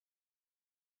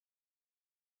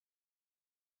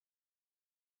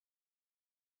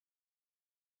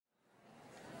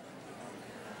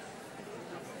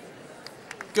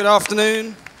Good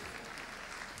afternoon.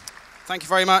 Thank you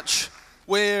very much.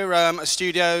 We're a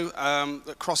studio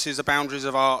that crosses the boundaries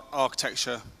of art,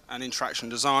 architecture and interaction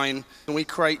design. And we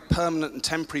create permanent and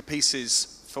temporary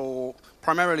pieces for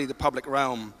primarily the public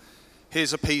realm.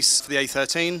 Here's a piece for the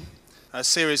A13, a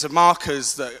series of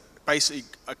markers that basically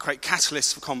create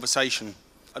catalysts for conversation,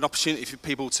 an opportunity for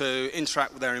people to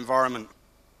interact with their environment.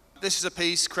 This is a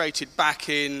piece created back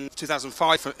in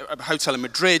 2005 for a hotel in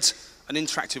Madrid, an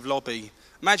interactive lobby.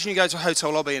 Imagine you go to a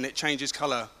hotel lobby and it changes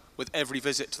colour with every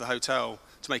visit to the hotel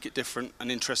to make it different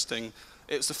and interesting.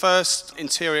 It was the first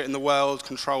interior in the world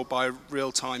controlled by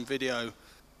real-time video.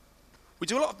 We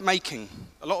do a lot of making.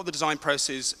 A lot of the design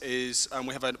process is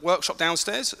we have a workshop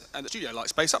downstairs and a studio-like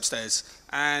space upstairs,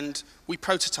 and we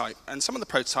prototype. And some of the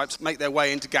prototypes make their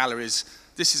way into galleries.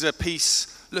 This is a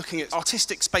piece looking at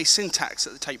artistic space syntax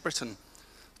at the Tate Britain,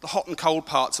 the hot and cold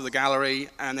parts of the gallery,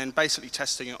 and then basically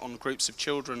testing it on groups of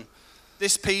children.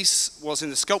 This piece was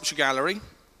in the sculpture gallery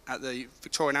at the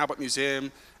Victoria and Albert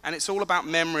Museum, and it's all about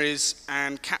memories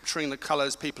and capturing the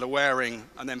colours people are wearing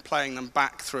and then playing them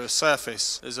back through a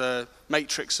surface. There's a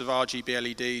matrix of RGB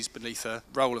LEDs beneath a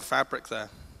roll of fabric there.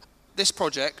 This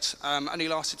project only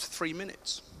lasted for 3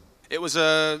 minutes. It was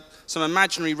some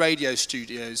imaginary radio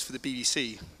studios for the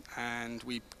BBC, and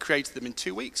we created them in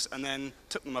 2 weeks and then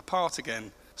took them apart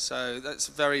again. So that's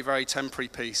a very, very temporary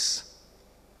piece.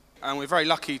 And we're very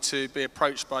lucky to be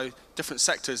approached by different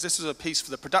sectors. This was a piece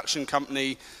for the production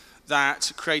company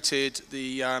that created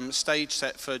the stage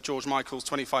set for George Michael's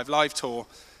 25 Live Tour.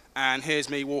 And here's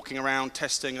me walking around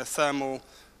testing a thermal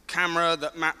camera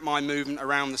that mapped my movement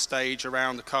around the stage,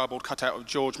 around the cardboard cutout of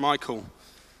George Michael.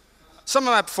 Some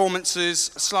of our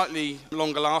performances are slightly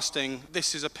longer lasting.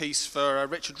 This is a piece for a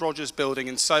Richard Rogers building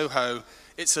in Soho.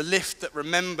 It's a lift that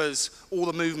remembers all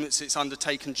the movements it's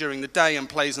undertaken during the day and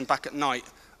plays them back at night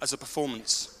as a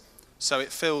performance. So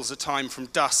it fills the time from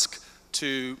dusk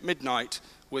to midnight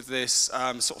with this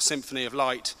sort of symphony of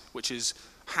light, which is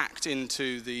hacked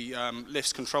into the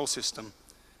lift's control system.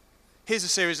 Here's a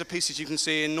series of pieces you can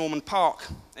see in Norman Park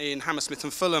in Hammersmith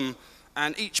and Fulham,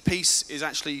 and each piece is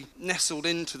actually nestled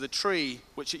into the tree,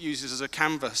 which it uses as a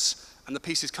canvas, and the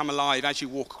pieces come alive as you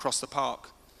walk across the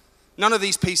park. None of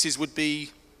these pieces would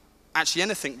be actually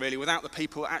anything really without the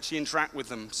people that actually interact with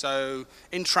them. So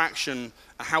interaction,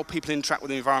 how people interact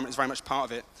with the environment is very much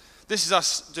part of it. This is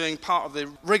us doing part of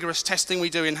the rigorous testing we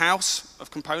do in-house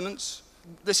of components.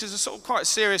 This is a sort of quite a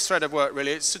serious thread of work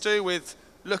really. It's to do with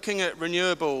looking at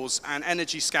renewables and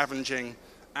energy scavenging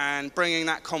and bringing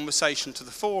that conversation to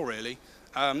the fore really.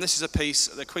 This is a piece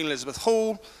at the Queen Elizabeth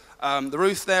Hall. The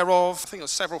roof thereof, I think it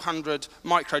was several hundred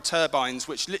micro-turbines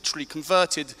which literally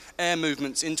converted air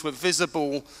movements into a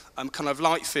visible kind of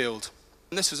light field.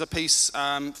 And this was a piece,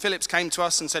 Philips came to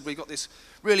us and said, we've got this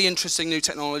really interesting new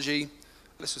technology.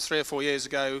 This was 3 or 4 years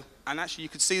ago. And actually you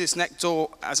could see this next door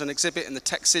as an exhibit in the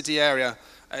Tech City area.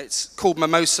 It's called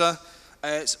Mimosa.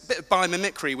 It's a bit of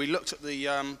biomimicry. We looked at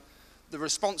the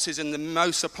responses in the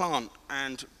mimosa plant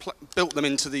and built them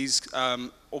into these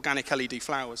organic LED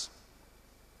flowers.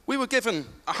 We were given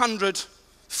 100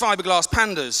 fiberglass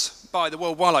pandas by the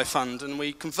World Wildlife Fund, and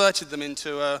we converted them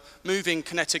into a moving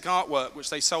kinetic artwork which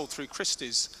they sold through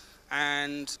Christie's.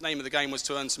 And the name of the game was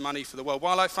to earn some money for the World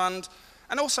Wildlife Fund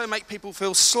and also make people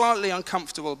feel slightly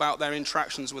uncomfortable about their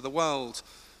interactions with the world,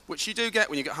 which you do get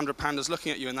when you get 100 pandas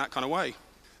looking at you in that kind of way.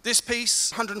 This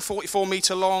piece, 144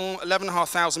 metre long,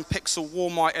 11,500 pixel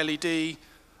warm white LED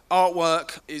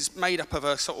artwork, is made up of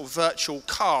a sort of virtual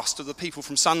cast of the people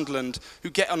from Sunderland who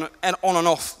get on and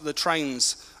off the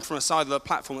trains from a side of the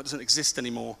platform that doesn't exist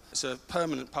anymore. It's a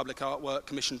permanent public artwork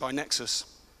commissioned by Nexus.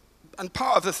 And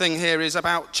part of the thing here is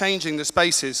about changing the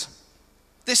spaces.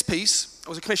 This piece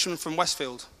was a commission from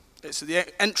Westfield. It's at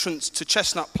the entrance to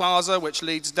Chestnut Plaza, which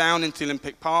leads down into the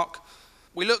Olympic Park.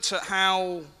 We looked at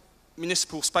how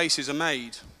municipal spaces are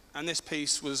made, and this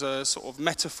piece was a sort of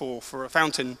metaphor for a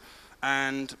fountain.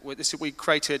 And this we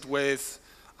created with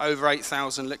over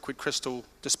 8,000 liquid crystal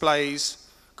displays,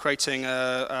 creating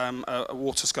a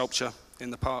water sculpture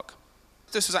in the park.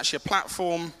 This was actually a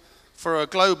platform for a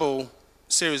global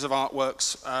series of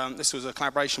artworks. This was a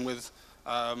collaboration with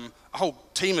a whole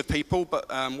team of people, but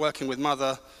working with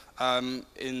Mother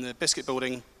in the Biscuit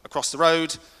Building across the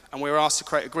road. And we were asked to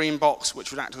create a green box which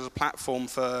would act as a platform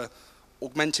for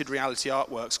augmented reality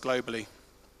artworks globally.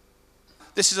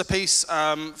 This is a piece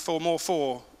for More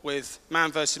 4 with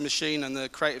Man vs. Machine and the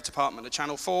creative department at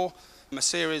Channel 4. A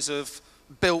series of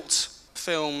built,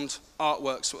 filmed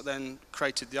artworks that then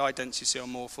created the idents you see on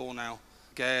More 4 now.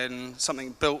 Again,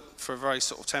 something built for a very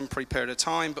sort of temporary period of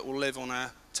time, but will live on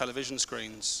our television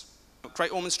screens.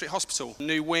 Great Ormond Street Hospital,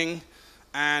 new wing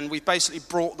And we've basically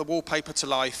brought the wallpaper to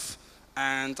life,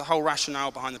 and the whole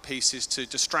rationale behind the piece is to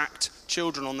distract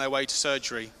children on their way to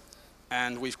surgery.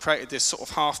 And we've created this sort of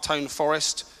half-tone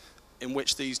forest in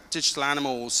which these digital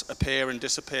animals appear and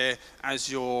disappear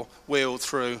as you're wheeled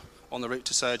through on the route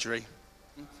to surgery.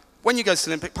 When you go to the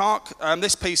Olympic Park,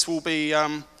 this piece will be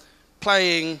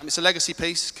playing. It's a legacy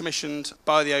piece commissioned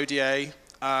by the ODA,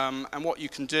 and what you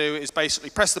can do is basically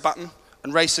press the button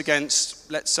and race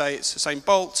against, let's say it's Usain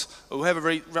Bolt, or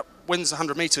whoever wins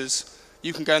 100 meters,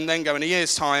 you can go and then go in a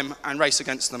year's time and race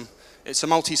against them. It's a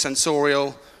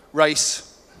multi-sensorial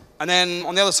race. And then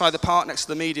on the other side of the park, next to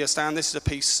the media stand, this is a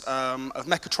piece of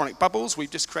mechatronic bubbles we've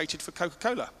just created for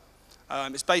Coca-Cola.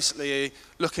 It's basically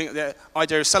looking at the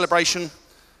idea of celebration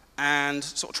and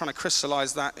sort of trying to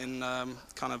crystallize that in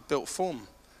kind of built form.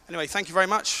 Anyway, thank you very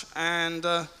much, and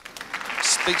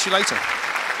speak to you later.